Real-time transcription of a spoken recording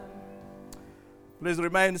Please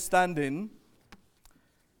remain standing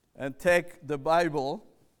and take the Bible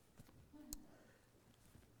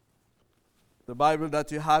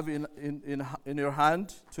that you have in your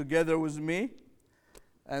hand, together with me,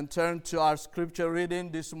 and turn to our scripture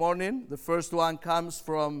reading this morning. The first one comes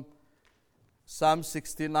from Psalm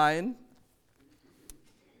 69.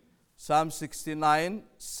 Psalm 69,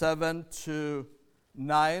 7 to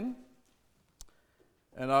 9.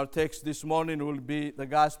 And our text this morning will be the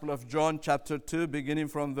Gospel of John, chapter 2, beginning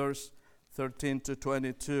from verse 13 to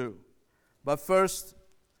 22. But first,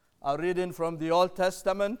 a reading from the Old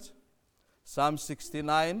Testament, Psalm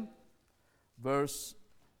 69, verse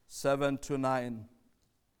 7 to 9.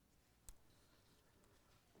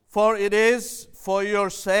 For it is for your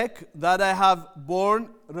sake that I have borne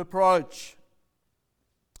reproach,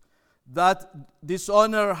 that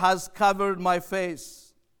dishonor has covered my face.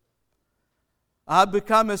 I have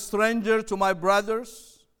become a stranger to my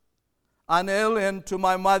brothers, an alien to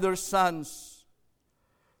my mother's sons.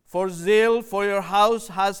 For zeal for your house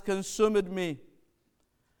has consumed me,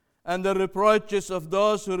 and the reproaches of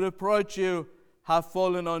those who reproach you have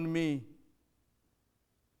fallen on me.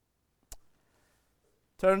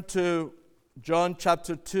 Turn to John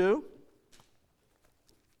chapter 2.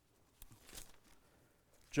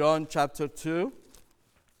 John chapter 2.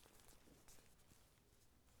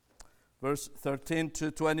 Verse 13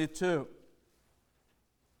 to 22.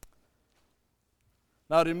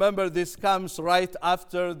 Now remember, this comes right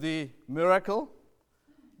after the miracle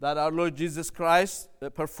that our Lord Jesus Christ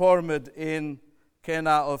performed in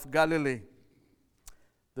Cana of Galilee,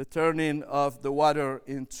 the turning of the water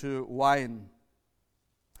into wine.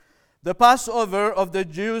 The Passover of the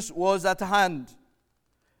Jews was at hand,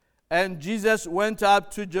 and Jesus went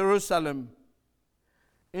up to Jerusalem.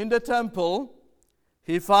 In the temple,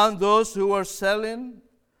 he found those who were selling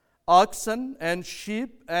oxen and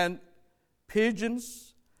sheep and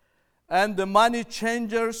pigeons, and the money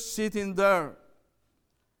changers sitting there.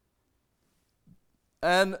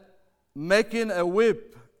 And making a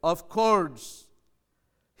whip of cords,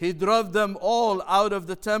 he drove them all out of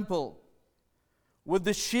the temple with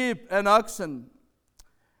the sheep and oxen,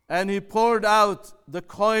 and he poured out the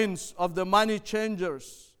coins of the money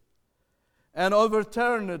changers and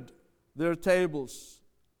overturned their tables.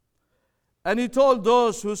 And he told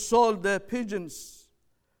those who sold the pigeons,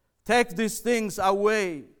 "Take these things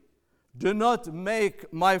away. Do not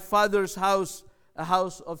make my Father's house a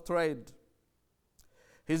house of trade."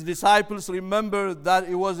 His disciples remembered that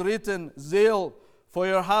it was written, "Zeal for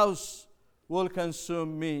your house will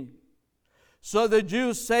consume me." So the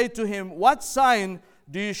Jews say to him, "What sign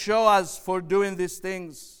do you show us for doing these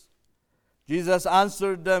things?" Jesus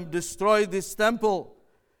answered them, "Destroy this temple,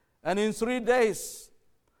 and in 3 days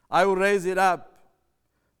I will raise it up."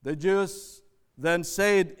 The Jews then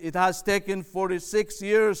said, "It has taken 46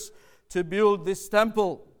 years to build this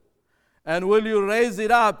temple, and will you raise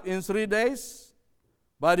it up in 3 days?"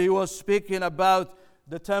 But he was speaking about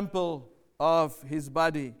the temple of his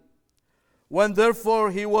body. When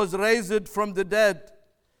therefore he was raised from the dead,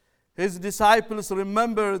 his disciples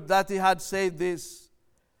remembered that he had said this,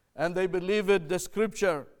 and they believed the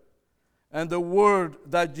scripture and the word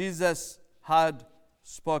that Jesus had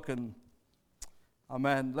spoken.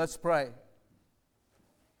 Amen. Let's pray.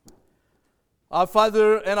 Our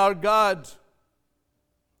Father and our God,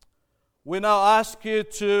 we now ask you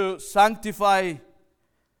to sanctify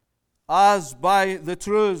us by the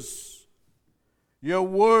truth. Your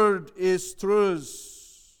word is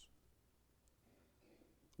truth.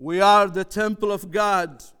 We are the temple of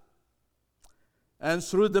God. And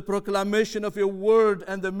through the proclamation of your word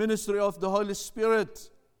and the ministry of the Holy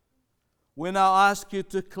Spirit, we now ask you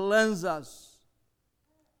to cleanse us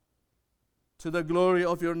to the glory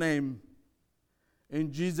of your name.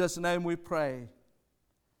 In Jesus' name we pray.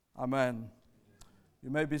 Amen.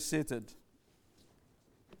 You may be seated.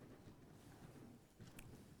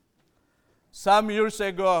 Some years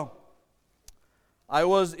ago, I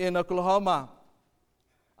was in Oklahoma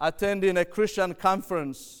attending a Christian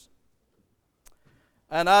conference.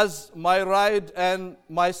 And as my ride and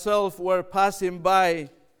myself were passing by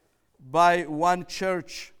one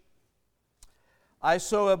church, I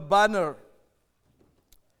saw a banner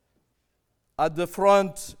at the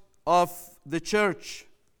front of the church.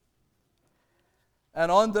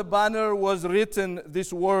 And on the banner was written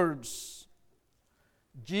these words: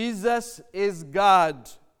 "Jesus is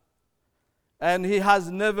God, and he has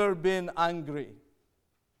never been angry."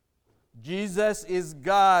 Jesus is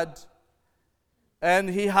God, and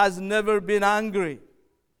he has never been angry.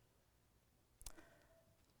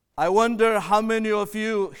 I wonder how many of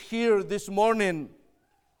you here this morning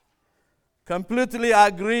completely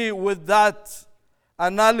agree with that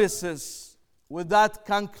analysis, with that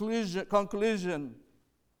conclusion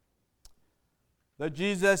that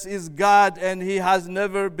Jesus is God and He has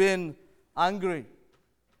never been angry.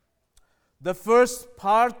 The first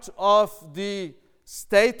part of the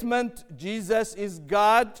statement, Jesus is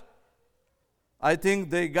God, I think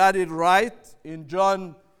they got it right. In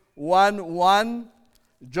John 1:1,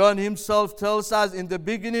 John himself tells us, in the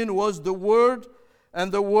beginning was the Word,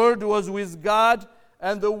 and the Word was with God,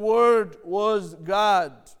 and the Word was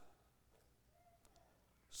God.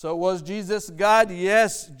 So was Jesus God?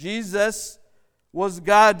 Yes, Jesus was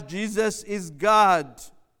God. Jesus is God.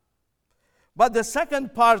 But the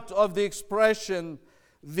second part of the expression,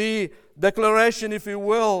 the declaration, if you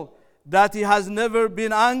will, that He has never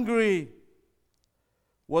been angry,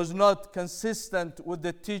 was not consistent with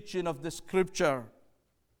the teaching of the Scripture.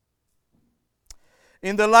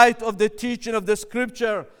 In the light of the teaching of the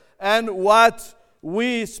Scripture and what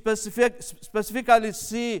we specifically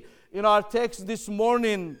see in our text this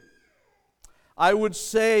morning, I would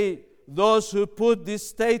say those who put this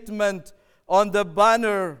statement on the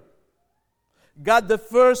banner got the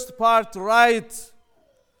first part right,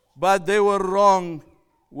 but they were wrong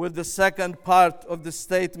with the second part of the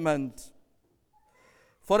statement.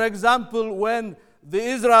 For example, when the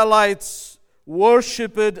Israelites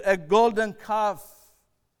worshipped a golden calf,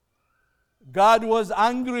 God was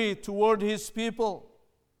angry toward His people.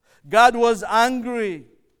 God was angry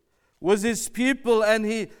with His people, and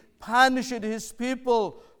He punished His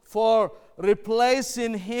people for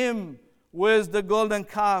replacing Him with the golden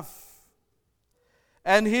calf.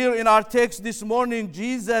 And here in our text this morning,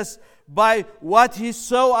 Jesus, by what He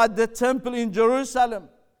saw at the temple in Jerusalem,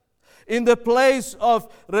 in the place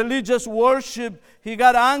of religious worship, He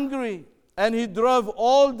got angry and He drove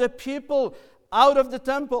all the people out of the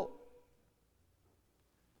temple.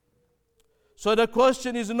 So the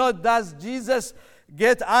question is not, does Jesus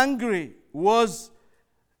get angry? Was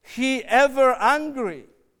He ever angry?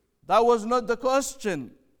 That was not the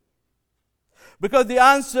question. Because the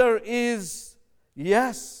answer is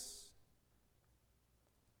yes.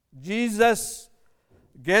 Jesus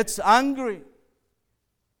gets angry.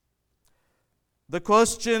 The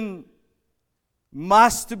question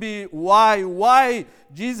must be why? Why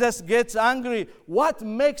Jesus gets angry? What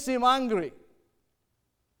makes Him angry?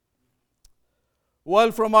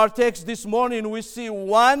 Well, from our text this morning, we see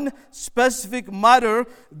one specific matter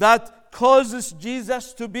that causes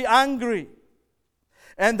Jesus to be angry.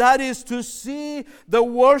 And that is to see the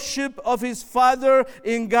worship of His Father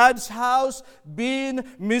in God's house being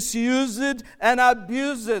misused and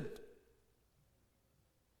abused.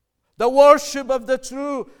 The worship of the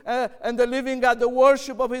true and the living God, the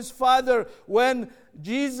worship of His Father, when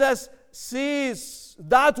Jesus sees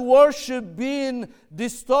that worship being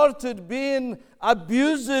distorted, being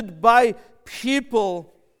abused by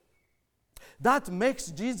people, that makes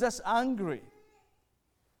Jesus angry.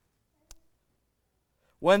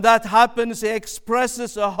 When that happens, He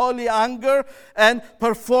expresses a holy anger and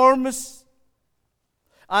performs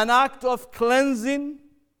an act of cleansing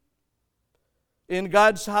in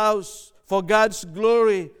God's house for God's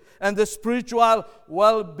glory and the spiritual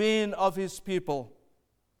well-being of His people.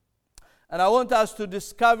 And I want us to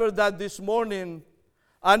discover that this morning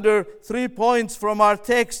under 3 points from our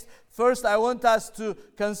text. First, I want us to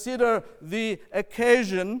consider the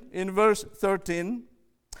occasion in verse 13,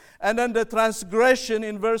 and then the transgression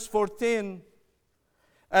in verse 14,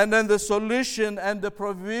 and then the solution and the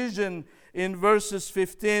provision in verses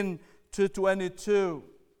 15 to 22.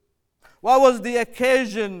 What was the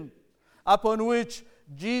occasion upon which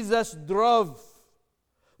Jesus drove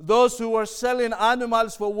those who were selling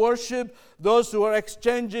animals for worship, those who were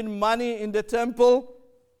exchanging money in the temple?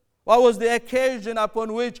 What was the occasion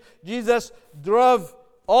upon which Jesus drove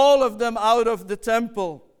all of them out of the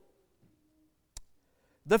temple?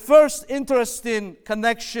 The first interesting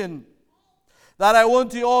connection that I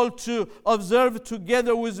want you all to observe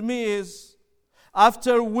together with me is,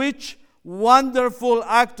 after which wonderful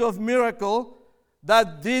act of miracle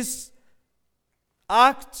that this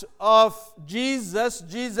act of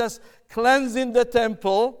Jesus cleansing the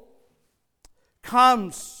temple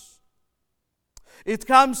comes. It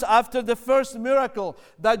comes after the first miracle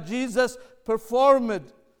that Jesus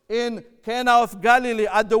performed in Cana of Galilee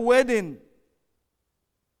at the wedding.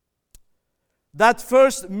 That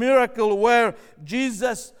first miracle where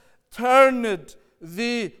Jesus turned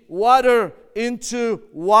the water into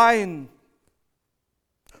wine.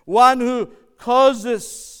 One who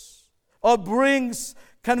causes or brings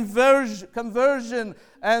conversion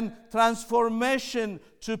and transformation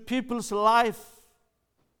to people's life.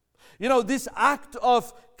 You know, this act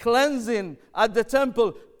of cleansing at the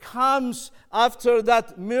temple comes after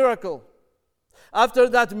that miracle. After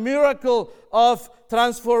that miracle of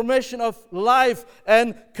transformation of life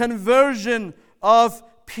and conversion of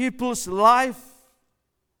people's life.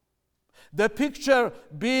 The picture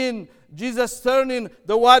being Jesus turning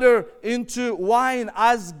the water into wine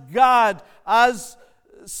as God, as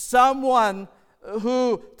someone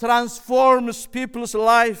who transforms people's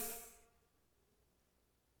life.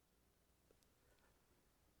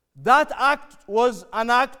 That act was an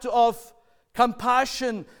act of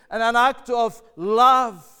compassion and an act of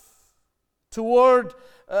love toward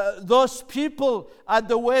those people at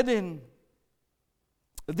the wedding.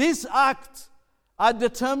 This act at the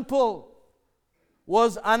temple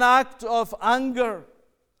was an act of anger,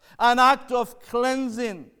 an act of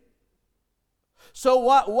cleansing. So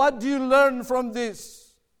what do you learn from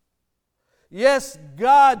this? Yes,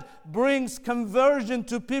 God brings conversion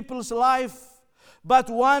to people's life, but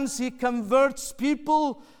once He converts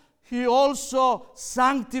people, He also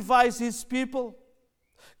sanctifies His people.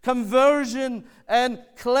 Conversion and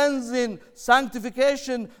cleansing,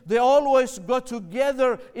 sanctification, they always go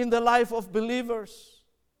together in the life of believers.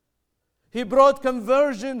 He brought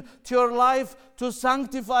conversion to your life to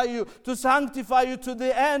sanctify you to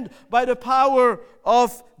the end by the power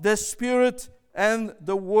of the Spirit and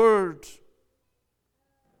the Word.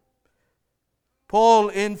 Paul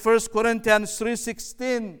in 1 Corinthians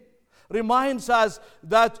 3:16 reminds us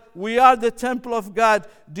that we are the temple of God.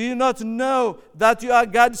 Do you not know that you are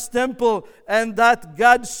God's temple and that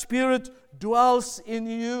God's Spirit dwells in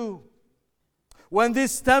you? When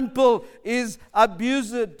this temple is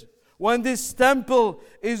abused, when this temple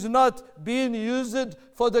is not being used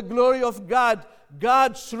for the glory of God,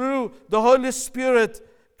 God through the Holy Spirit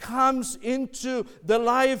comes into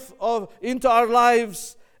our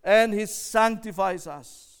lives and He sanctifies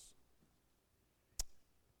us.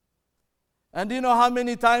 And do you know how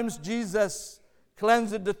many times Jesus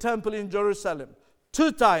cleansed the temple in Jerusalem?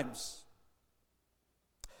 2 times.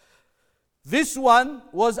 This one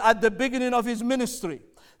was at the beginning of His ministry.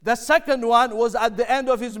 The second one was at the end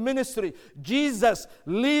of His ministry. Jesus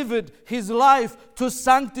lived His life to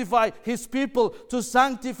sanctify His people, to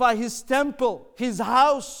sanctify His temple, His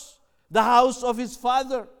house, the house of His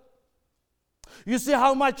Father. You see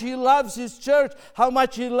how much He loves His church, how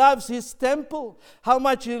much He loves His temple, how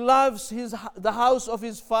much He loves the house of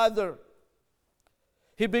His Father.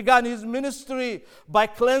 He began His ministry by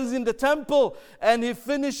cleansing the temple, and He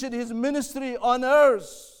finished His ministry on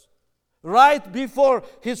earth right before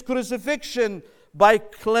His crucifixion by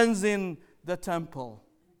cleansing the temple.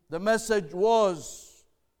 The message was,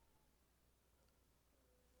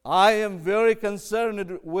 I am very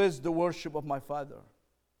concerned with the worship of my Father.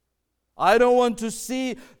 I don't want to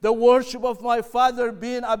see the worship of my Father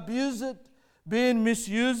being abused, being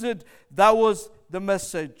misused. That was the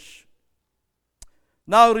message.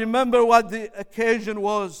 Now remember what the occasion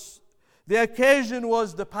was. The occasion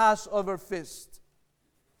was the Passover feast.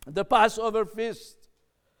 The Passover feast.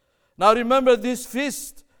 Now remember this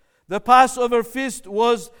feast. The Passover feast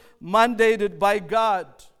was mandated by God.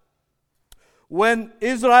 When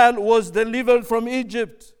Israel was delivered from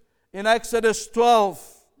Egypt in Exodus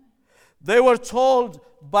 12, they were told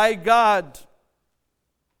by God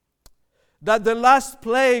that the last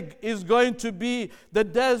plague is going to be the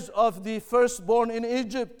death of the firstborn in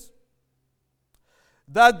Egypt.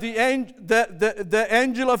 That the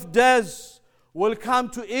angel of death will come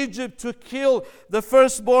to Egypt to kill the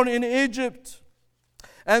firstborn in Egypt.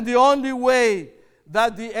 And the only way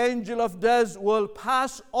that the angel of death will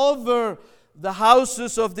pass over the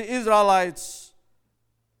houses of the Israelites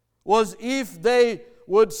was if they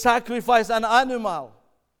would sacrifice an animal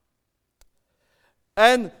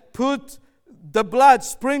and put the blood,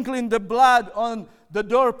 sprinkling the blood on the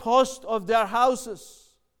doorpost of their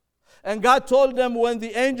houses. And God told them when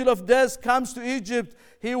the angel of death comes to Egypt,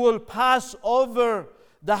 he will pass over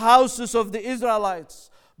the houses of the Israelites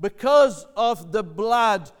because of the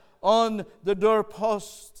blood on the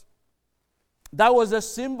doorpost. That was a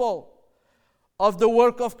symbol of the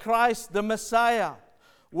work of Christ, the Messiah,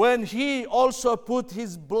 when He also put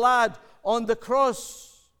His blood on the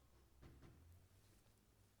cross.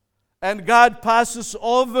 And God passes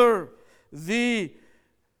over the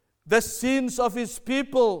sins of His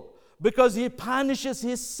people because He punishes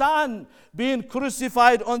His Son being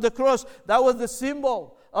crucified on the cross. That was the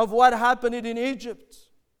symbol of what happened in Egypt.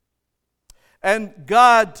 And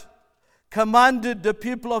God commanded the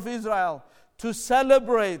people of Israel to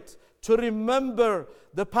celebrate, to remember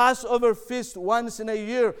the Passover feast once in a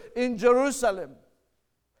year in Jerusalem.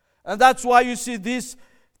 And that's why you see these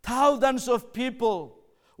thousands of people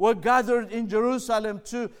were gathered in Jerusalem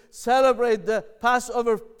to celebrate the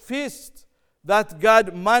Passover feast that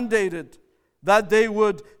God mandated that they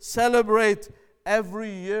would celebrate every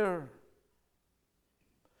year.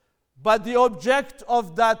 But the object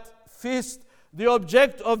of that feast, the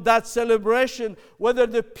object of that celebration, whether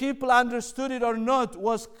the people understood it or not,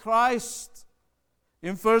 was Christ.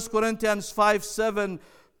 In 1 Corinthians 5:7,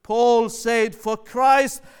 Paul said, "For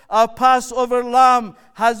Christ, our Passover lamb,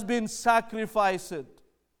 has been sacrificed."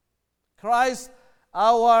 Christ,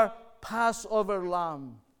 our Passover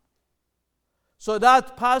lamb. So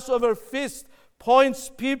that Passover feast points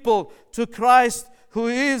people to Christ, who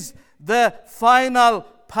is the final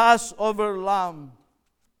Passover lamb.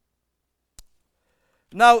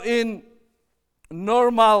 Now, in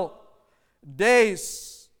normal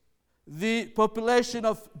days, the population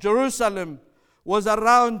of Jerusalem was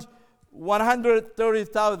around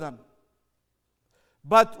 130,000.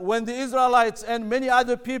 But when the Israelites and many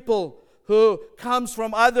other people who comes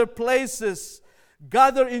from other places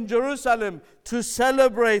gather in Jerusalem to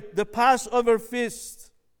celebrate the Passover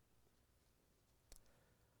feast,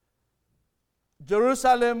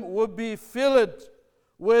 Jerusalem would be filled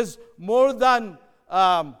with more than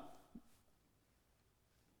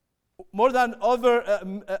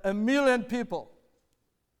over a million people.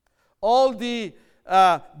 All the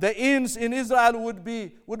inns in Israel would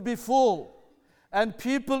be full, and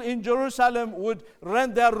people in Jerusalem would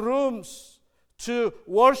rent their rooms to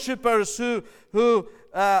worshipers who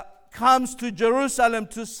comes to Jerusalem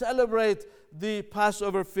to celebrate the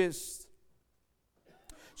Passover feast.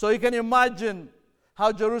 So you can imagine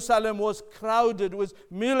how Jerusalem was crowded with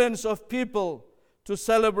millions of people to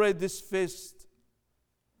celebrate this feast.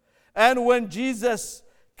 And when Jesus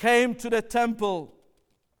came to the temple,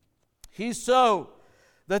 he saw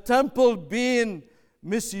the temple being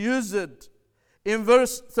misused. In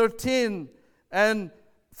verse 13 and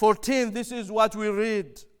 14, this is what we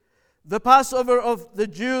read. The Passover of the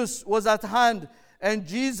Jews was at hand, and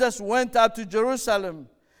Jesus went up to Jerusalem.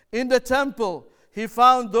 In the temple, he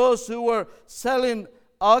found those who were selling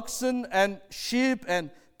oxen and sheep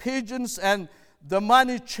and pigeons and the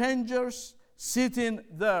money changers sitting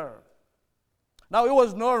there. Now, it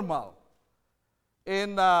was normal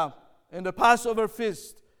in the Passover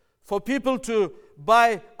feast for people to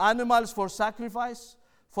buy animals for sacrifice,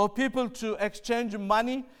 for people to exchange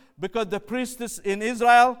money, because the priests in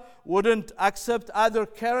Israel wouldn't accept other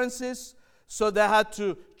currencies, so they had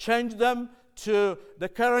to change them to the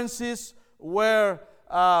currencies where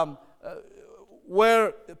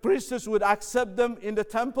priests would accept them in the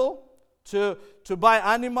temple to buy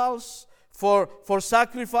animals for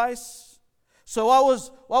sacrifice. So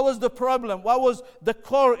what was the problem? What was the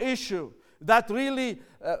core issue that really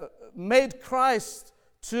made Christ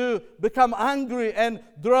to become angry and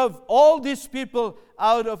drove all these people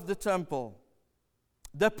out of the temple?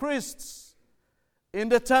 The priests in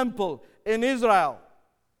the temple in Israel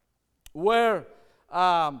were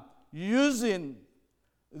using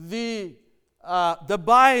the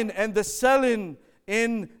buying and the selling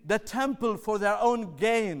in the temple for their own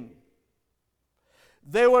gain.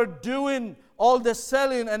 They were doing all the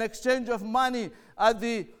selling and exchange of money at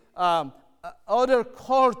the other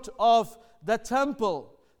court of the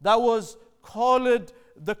temple that was called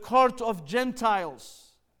the court of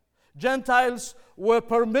Gentiles. Gentiles were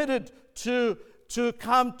permitted to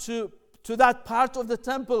come to that part of the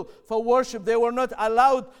temple for worship. They were not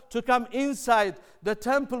allowed to come inside the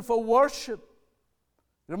temple for worship.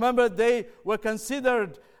 Remember, they were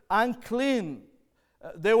considered unclean.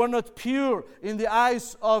 They were not pure in the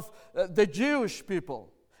eyes of the Jewish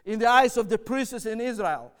people, in the eyes of the priests in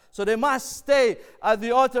Israel. So they must stay at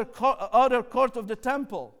the outer court of the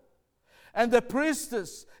temple. And the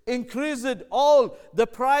priests increased all the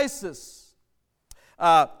prices,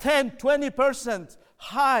 10-20%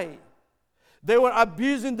 high. They were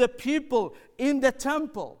abusing the people in the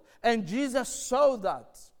temple. And Jesus saw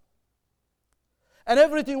that. And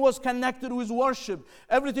everything was connected with worship.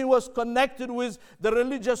 Everything was connected with the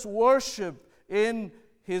religious worship in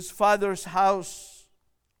his Father's house.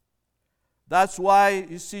 That's why,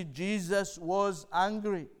 you see, Jesus was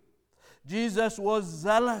angry. Jesus was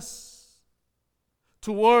zealous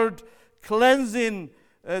toward cleansing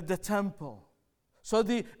the temple. So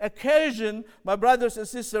the occasion, my brothers and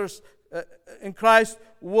sisters in Christ,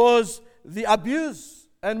 was the abuse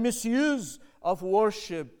and misuse of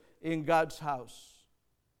worship in God's house.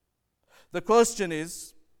 The question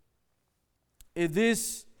is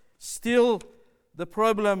this still the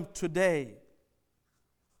problem today?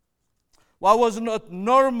 What was not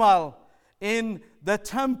normal in the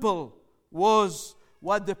temple was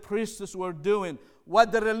what the priests were doing.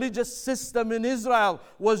 what the religious system in Israel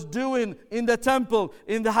was doing in the temple,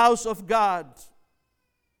 in the house of God.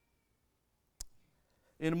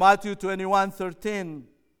 In Matthew 21:13,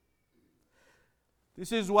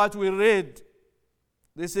 this is what we read.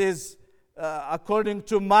 This is according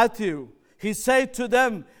to Matthew. He said to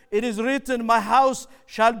them, "It is written, my house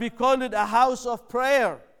shall be called a house of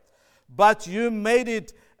prayer, but you made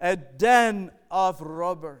it a den of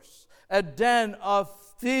robbers, a den of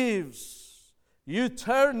thieves. You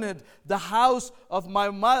turned the house of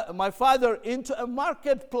my father into a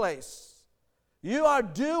marketplace." You are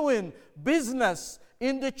doing business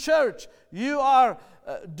in the church. You are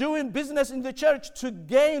doing business in the church to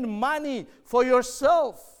gain money for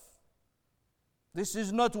yourself. This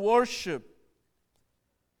is not worship.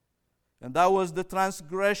 And that was the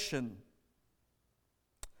transgression.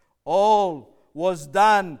 All was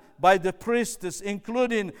done by the priestess,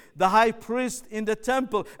 including the high priest in the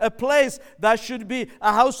temple, a place that should be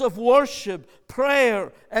a house of worship,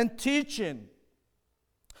 prayer, and teaching.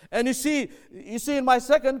 And you see in my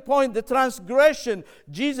second point, the transgression.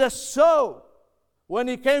 Jesus saw, when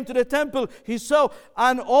he came to the temple, he saw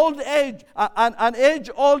an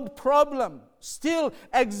age-old problem still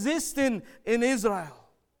existing in Israel.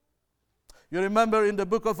 You remember in the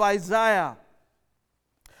book of Isaiah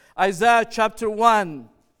chapter 1,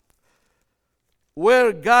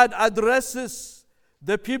 where God addresses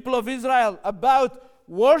the people of Israel about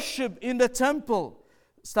worship in the temple.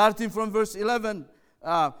 Starting from verse 11,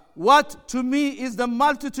 "What to me is the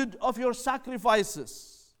multitude of your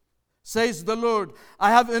sacrifices, says the Lord.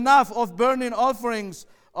 I have enough of burning offerings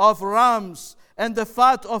of rams and the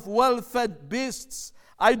fat of well-fed beasts.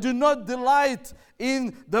 I do not delight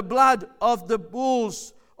in the blood of the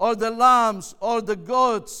bulls or the lambs or the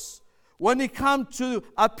goats. When he come to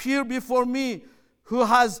appear before me, who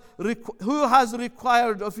has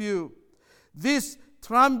required of you? This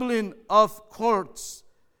trembling of courts.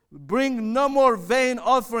 Bring no more vain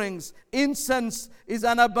offerings. Incense is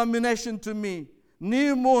an abomination to me.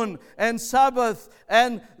 New moon and Sabbath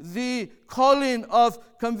and the calling of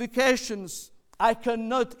convocations. I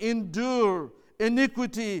cannot endure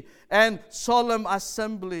iniquity and solemn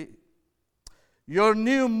assembly. Your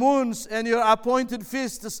new moons and your appointed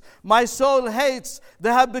feasts, my soul hates.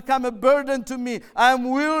 They have become a burden to me. I am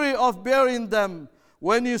weary of bearing them.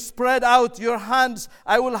 When you spread out your hands,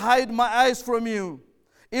 I will hide my eyes from you.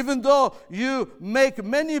 Even though you make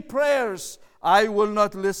many prayers, I will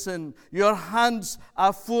not listen. Your hands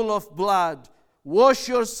are full of blood. Wash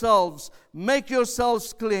yourselves, make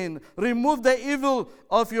yourselves clean. Remove the evil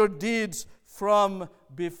of your deeds from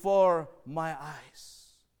before my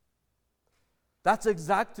eyes." That's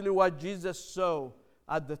exactly what Jesus saw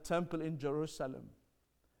at the temple in Jerusalem.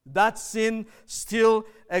 That sin still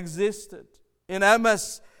existed. In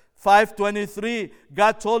Amos 5:23,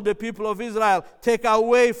 God told the people of Israel, "Take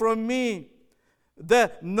away from me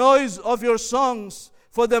the noise of your songs,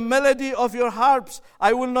 for the melody of your harps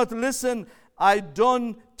I will not listen. I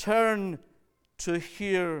don't turn to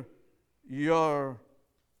hear your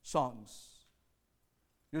songs."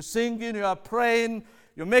 You're singing, you are praying,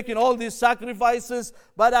 you're making all these sacrifices,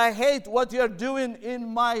 but I hate what you're doing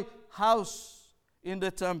in my house, in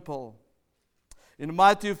the temple. In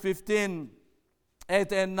Matthew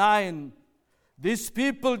 15:8 and 9, these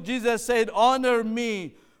people, Jesus said, honor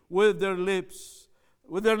me with their lips,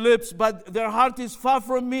 but their heart is far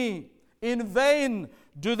from me. In vain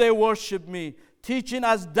do they worship me, teaching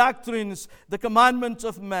as doctrines the commandments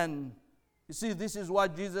of men. You see, this is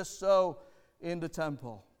what Jesus saw in the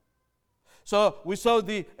temple. So we saw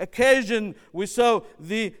the occasion, we saw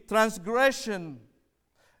the transgression,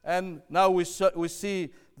 and now we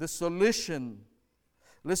see the solution.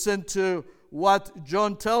 Listen to what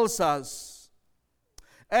John tells us.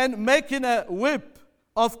 And making a whip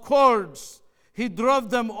of cords, he drove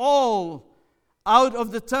them all out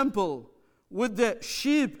of the temple with the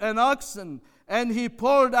sheep and oxen, and he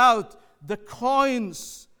poured out the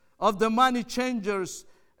coins of the money changers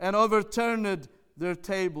and overturned their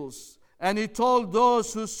tables. And he told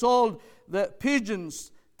those who sold the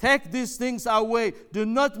pigeons, "Take these things away. Do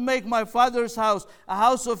not make my Father's house a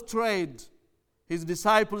house of trade." His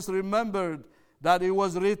disciples remembered that it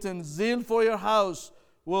was written, "Zeal for your house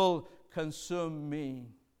will consume me."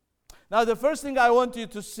 Now the first thing I want you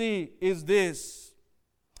to see is this: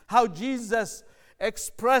 how Jesus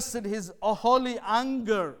expressed his holy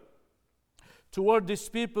anger toward these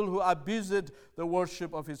people who abused the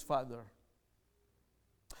worship of his Father.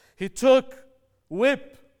 He took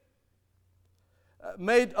whip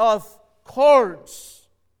made of cords,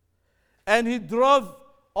 and he drove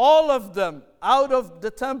all of them out of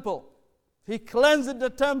the temple. He cleansed the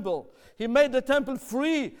temple. He made the temple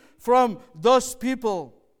free from those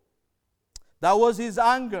people. That was his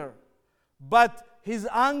anger. But his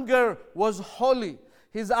anger was holy.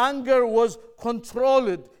 His anger was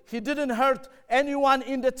controlled. He didn't hurt anyone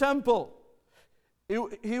in the temple.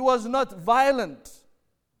 He was not violent.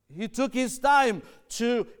 He took his time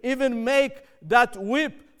to even make that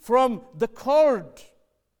whip from the cord.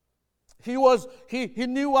 He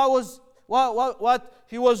knew what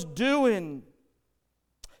he was doing.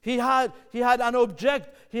 He had an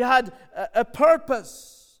object. He had a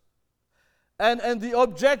purpose. And the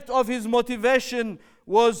object of his motivation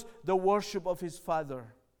was the worship of his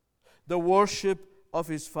Father. The worship of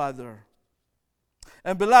his Father.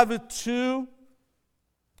 And beloved, two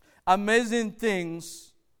amazing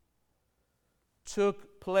things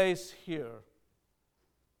took place here.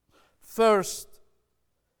 First,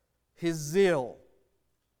 his zeal.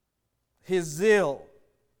 His zeal.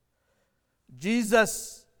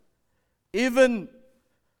 Jesus even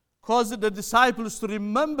caused the disciples to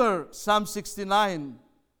remember Psalm 69.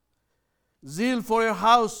 Zeal for your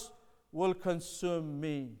house will consume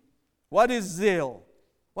me. What is zeal?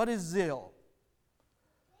 What is zeal?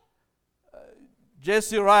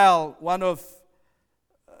 J.C. Ryle, one of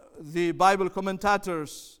the Bible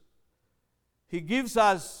commentators, he gives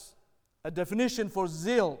us a definition for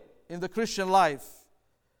zeal in the Christian life.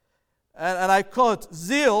 And I quote,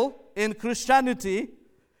 zeal in Christianity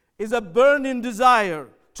is a burning desire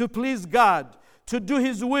to please God, to do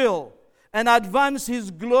His will, and advance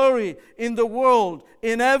His glory in the world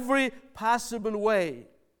in every possible way.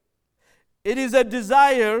 It is a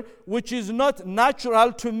desire which is not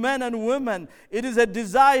natural to men and women. It is a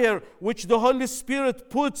desire which the Holy Spirit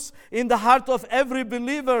puts in the heart of every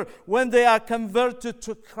believer when they are converted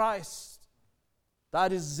to Christ.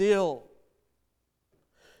 That is zeal.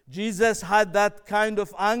 Jesus had that kind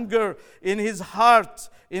of anger in His heart,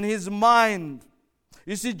 in His mind.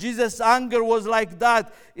 You see, Jesus' anger was like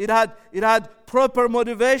that. It had proper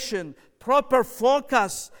motivation, proper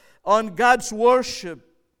focus on God's worship.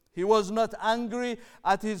 He was not angry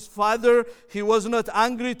at His Father. He was not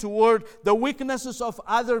angry toward the weaknesses of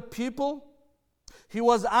other people. He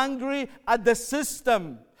was angry at the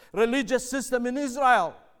system, religious system in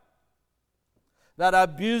Israel that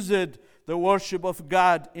abused the worship of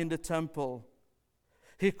God in the temple.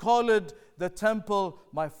 He called the temple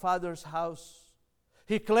my Father's house.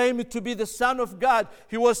 He claimed to be the Son of God.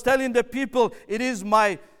 He was telling the people, it is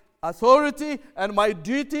my authority and my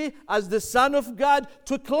duty as the Son of God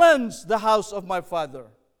to cleanse the house of my Father,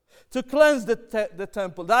 to cleanse the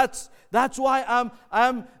temple. That's why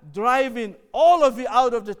I'm driving all of you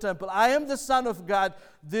out of the temple. I am the Son of God.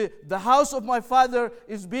 The house of my Father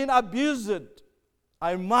is being abused.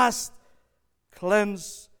 I must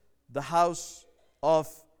cleanse the house of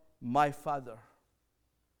my Father.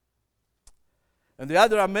 And the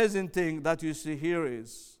other amazing thing that you see here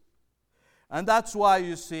is, and that's why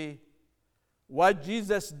you see what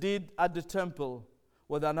Jesus did at the temple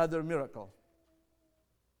was another miracle.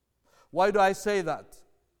 Why do I say that?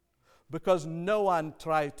 Because no one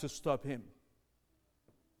tried to stop Him.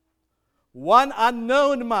 One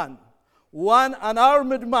unknown man, one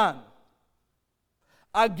unarmed man,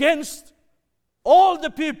 against all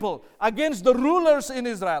the people, against the rulers in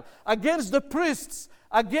Israel, against the priests,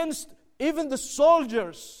 against even the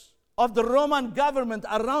soldiers of the Roman government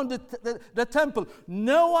around the temple.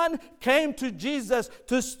 No one came to Jesus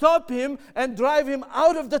to stop Him and drive Him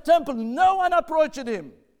out of the temple. No one approached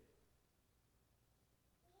Him.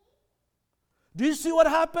 Do you see what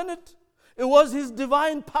happened? It was His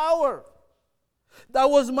divine power that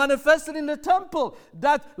was manifested in the temple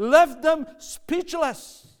that left them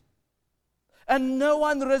speechless. And no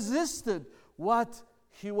one resisted what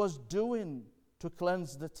He was doing to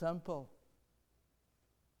cleanse the temple.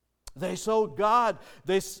 They saw God.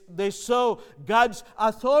 They saw God's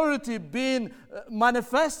authority being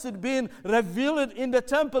manifested, being revealed in the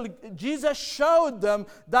temple. Jesus showed them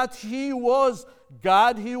that He was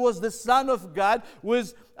God. He was the Son of God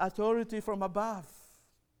with authority from above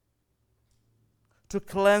to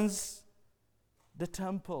cleanse the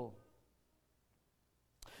temple.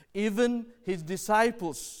 Even His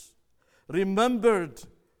disciples remembered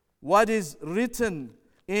what is written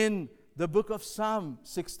in the book of Psalm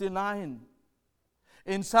 69.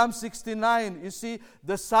 In Psalm 69, you see,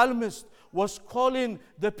 the psalmist was calling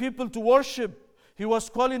the people to worship. He was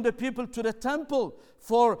calling the people to the temple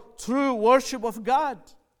for true worship of God.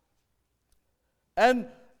 And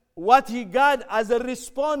what he got as a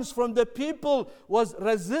response from the people was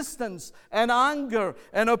resistance and anger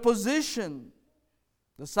and opposition.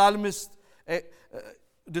 The psalmist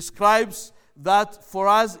describes that for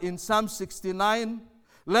us in Psalm 69,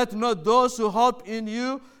 Let not those who hope in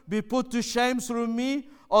you be put to shame through me,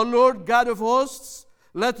 O Lord God of hosts.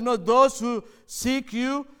 Let not those who seek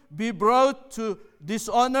you be brought to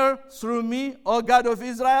dishonor through me, O God of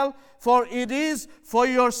Israel. For it is for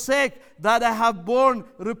your sake that I have borne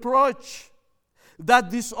reproach, that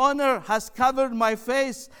dishonor has covered my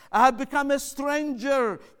face. I have become a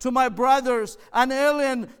stranger to my brothers, an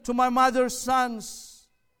alien to my mother's sons.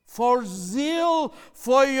 For zeal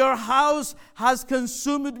for your house has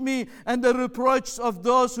consumed me, and the reproach of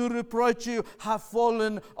those who reproach you have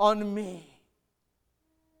fallen on me.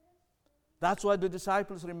 That's what the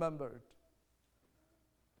disciples remembered.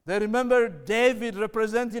 They remembered David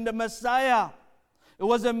representing the Messiah. It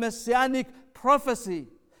was a messianic prophecy.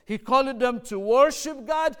 He called them to worship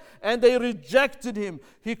God, and they rejected him.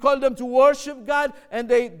 He called them to worship God, and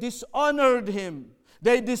they dishonored him.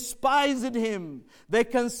 They despised him. They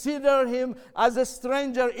considered him as a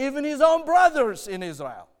stranger, even his own brothers in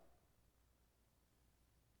Israel.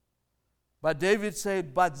 But David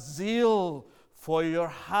said, but zeal for your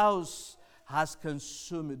house has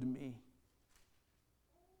consumed me.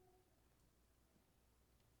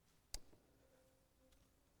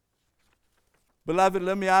 Beloved,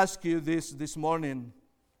 let me ask you this morning.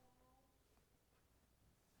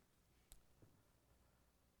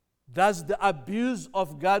 Does the abuse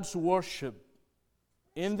of God's worship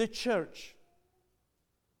in the church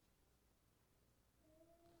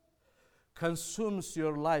consumes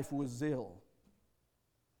your life with zeal?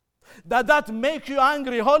 Does that make you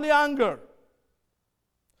angry, holy anger,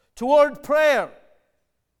 toward prayer,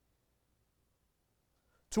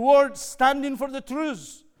 toward standing for the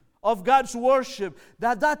truths of God's worship?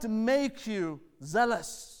 Does that make you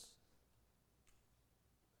zealous?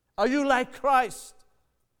 Are you like Christ?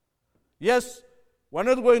 Yes, we're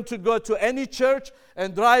not going to go to any church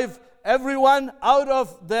and drive everyone out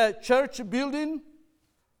of the church building.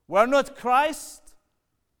 We're not Christ.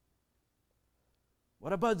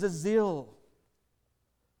 What about the zeal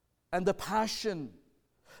and the passion,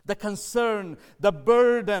 the concern, the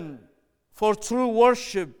burden for true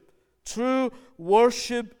worship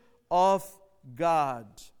of God?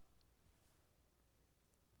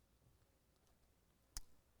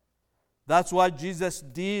 That's what Jesus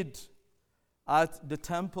did at the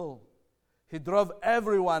temple. He drove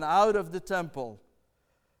everyone out of the temple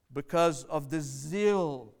because of the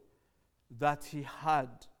zeal that he had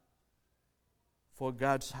for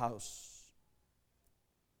God's house.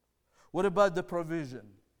 What about the provision?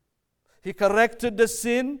 He corrected the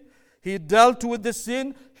sin. He dealt with the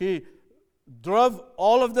sin. He drove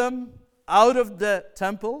all of them out of the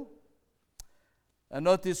temple. And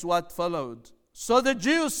notice what followed. So the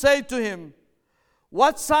Jews say to him,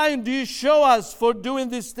 what sign do you show us for doing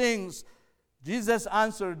these things? Jesus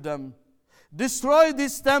answered them, destroy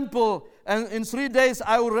this temple, and in 3 days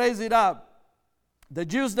I will raise it up. The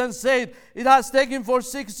Jews then said, it has taken for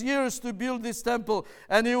 6 years to build this temple,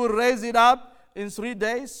 and he will raise it up in 3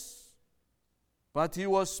 days. But he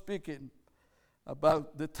was speaking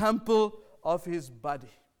about the temple of his body.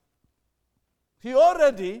 He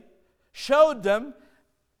already showed them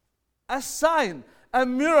a sign, a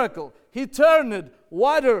miracle. He turned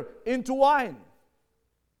water into wine.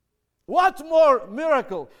 What more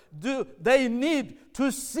miracle do they need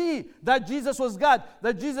to see that Jesus was God,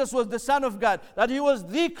 that Jesus was the Son of God, that he was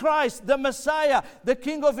the Christ, the Messiah, the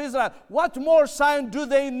King of Israel? What more sign do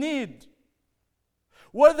they need?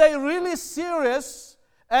 Were they really serious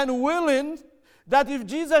and willing that if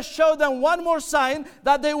Jesus showed them one more sign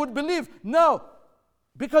that they would believe? No,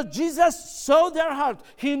 because Jesus saw their heart.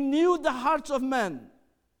 He knew the hearts of men.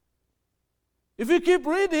 If you keep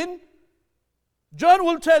reading, John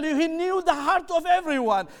will tell you he knew the heart of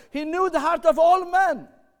everyone. He knew the heart of all men.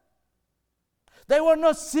 They were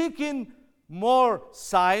not seeking more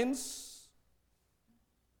signs.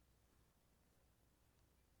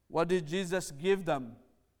 What did Jesus give them?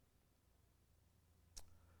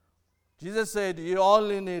 Jesus said, you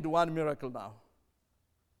only need one miracle now.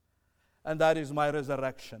 And that is my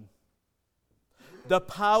resurrection. The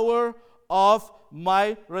power of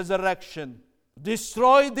my resurrection.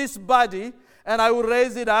 Destroy this body, and I will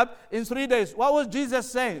raise it up in 3 days. What was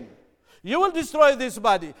Jesus saying? You will destroy this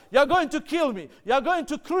body. You're going to kill me. You're going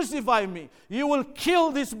to crucify me. You will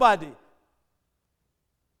kill this body.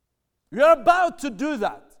 You're about to do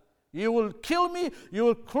that. You will kill me. You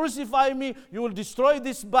will crucify me. You will destroy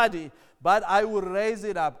this body. But I will raise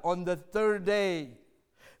it up on the 3rd day.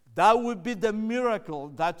 That will be the miracle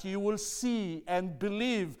that you will see and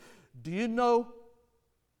believe. Do you know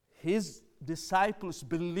his disciples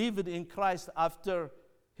believed in Christ after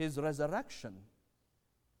his resurrection?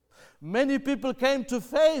 many people came to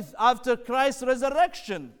faith after Christ's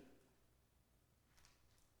resurrection.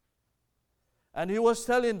 And he was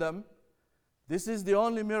telling them, this is the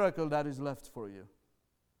only miracle that is left for you.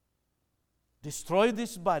 Destroy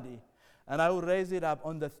this body, and I will raise it up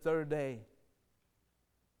on the third day.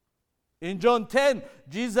 In John 10,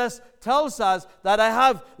 Jesus tells us that I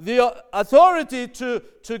have the authority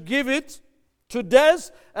to give it to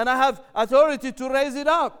death, and I have authority to raise it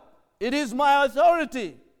up. It is my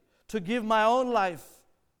authority to give my own life,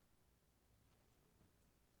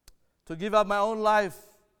 to give up my own life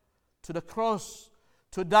to the cross,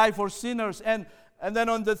 to die for sinners, and then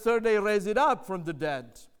on the third day raise it up from the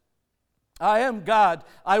dead. I am God.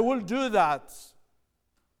 I will do that.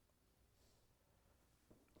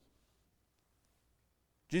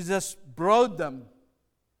 Jesus brought them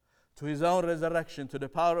to his own resurrection, to the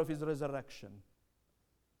power of his resurrection.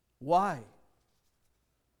 Why?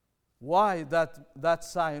 Why that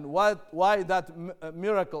sign? Why that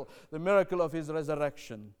miracle? The miracle of his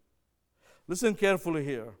resurrection. Listen carefully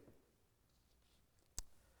here.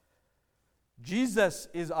 Jesus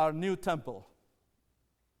is our new temple.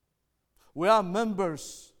 We are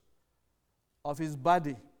members of his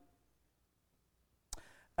body.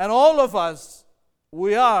 And all of us,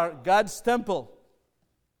 we are God's temple.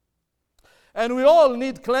 And we all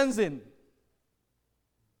need cleansing.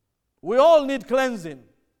 We all need cleansing.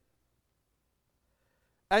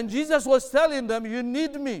 And Jesus was telling them, you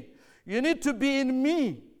need me. You need to be in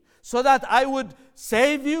me so that I would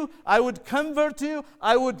save you, I would convert you,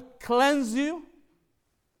 I would cleanse you.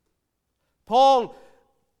 Paul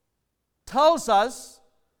tells us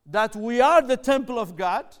that we are the temple of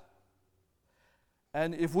God.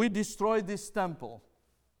 And if we destroy this temple,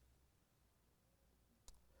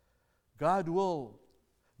 God will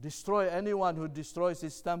destroy anyone who destroys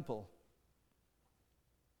his temple.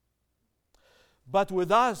 But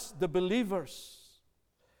with us, the believers,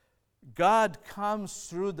 God comes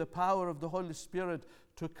through the power of the Holy Spirit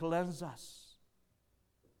to cleanse us.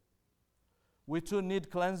 We too need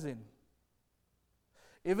cleansing.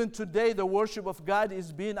 Even today, the worship of God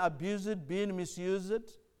is being abused, being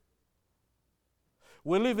misused.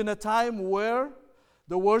 We live in a time where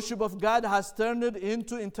the worship of God has turned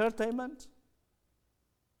into entertainment.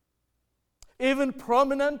 Even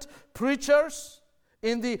prominent preachers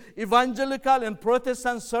in the evangelical and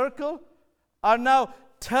Protestant circle are now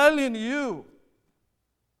telling you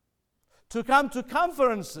to come to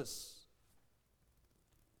conferences.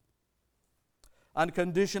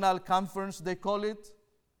 Unconditional conference, they call it,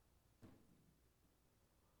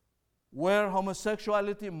 where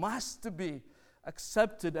homosexuality must be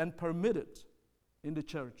accepted and permitted in the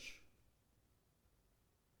church.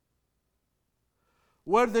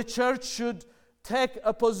 Where the church should take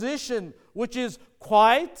a position which is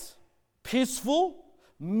quiet, peaceful,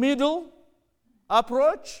 middle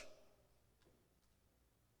approach,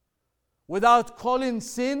 without calling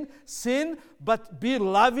sin, but be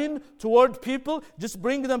loving toward people, just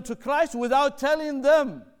bring them to Christ without telling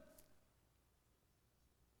them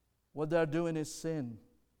what they're doing is sin.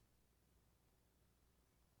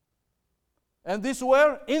 And this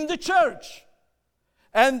were in the church.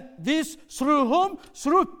 And this through whom?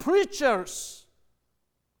 Through preachers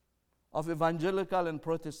of evangelical and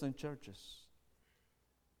Protestant churches.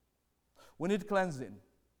 We need cleansing.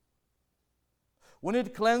 We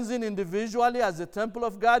need cleansing individually as the temple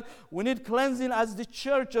of God. We need cleansing as the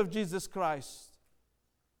church of Jesus Christ.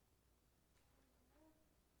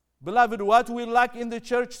 Beloved, what we lack in the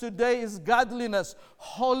church today is godliness,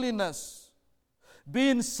 holiness,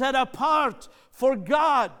 being set apart for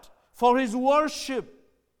God, for his worship.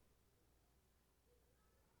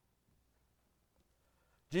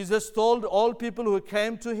 Jesus told all people who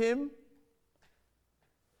came to him,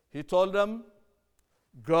 he told them,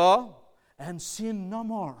 go and sin no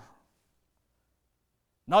more.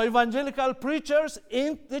 Now evangelical preachers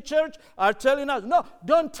in the church are telling us, no,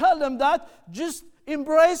 don't tell them that. Just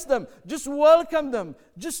embrace them. Just welcome them.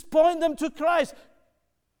 Just point them to Christ.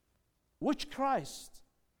 Which Christ?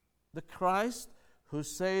 The Christ who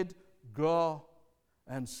said, go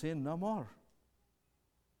and sin no more.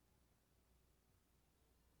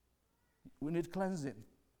 We need cleansing.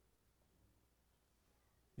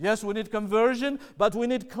 Yes, we need conversion, but we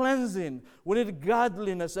need cleansing. We need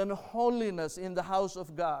godliness and holiness in the house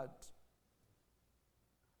of God.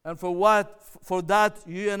 And for that,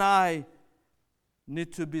 you and I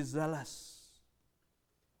need to be zealous.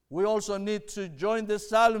 We also need to join the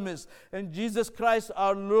psalmist and Jesus Christ,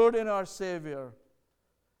 our Lord and our Savior,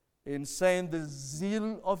 in saying, the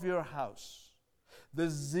zeal of your house, the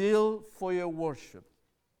zeal for your worship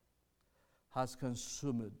has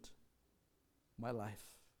consumed my life.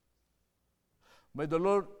 May the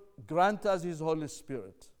Lord grant us His Holy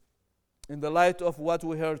Spirit, in the light of what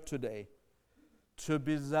we heard today, to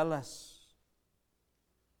be zealous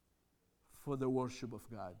for the worship of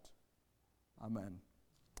God. Amen.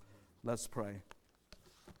 Let's pray.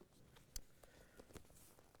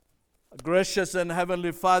 Gracious and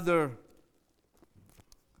Heavenly Father,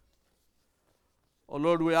 oh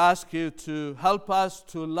Lord, we ask You to help us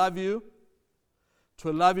to love You,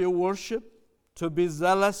 to love Your worship, to be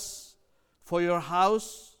zealous for Your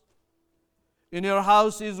house. In Your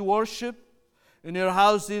house is worship. In Your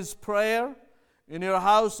house is prayer. In Your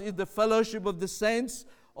house is the fellowship of the saints.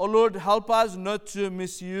 Oh Lord, help us not to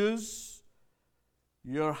misuse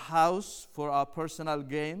Your house for our personal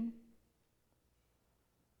gain,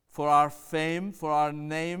 for our fame, for our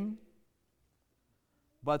name,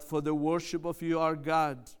 but for the worship of You, our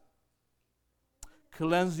God.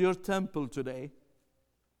 Cleanse Your temple today.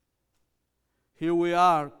 Here we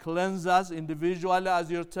are. Cleanse us individually as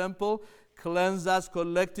Your temple. Cleanse us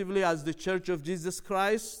collectively as the Church of Jesus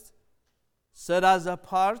Christ. Set us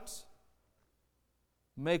apart.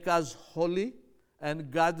 Make us holy and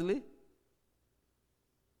godly.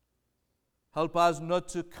 Help us not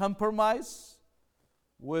to compromise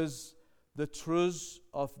with the truths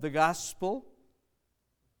of the gospel.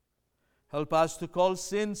 Help us to call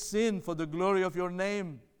sin, sin for the glory of Your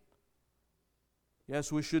name.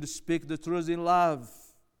 Yes, we should speak the truth in love.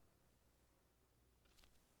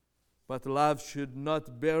 But love should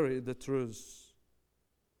not bury the truth.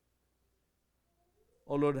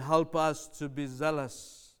 Oh Lord, help us to be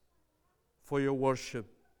zealous for Your worship.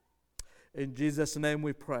 In Jesus' name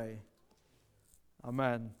we pray.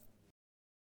 Amen.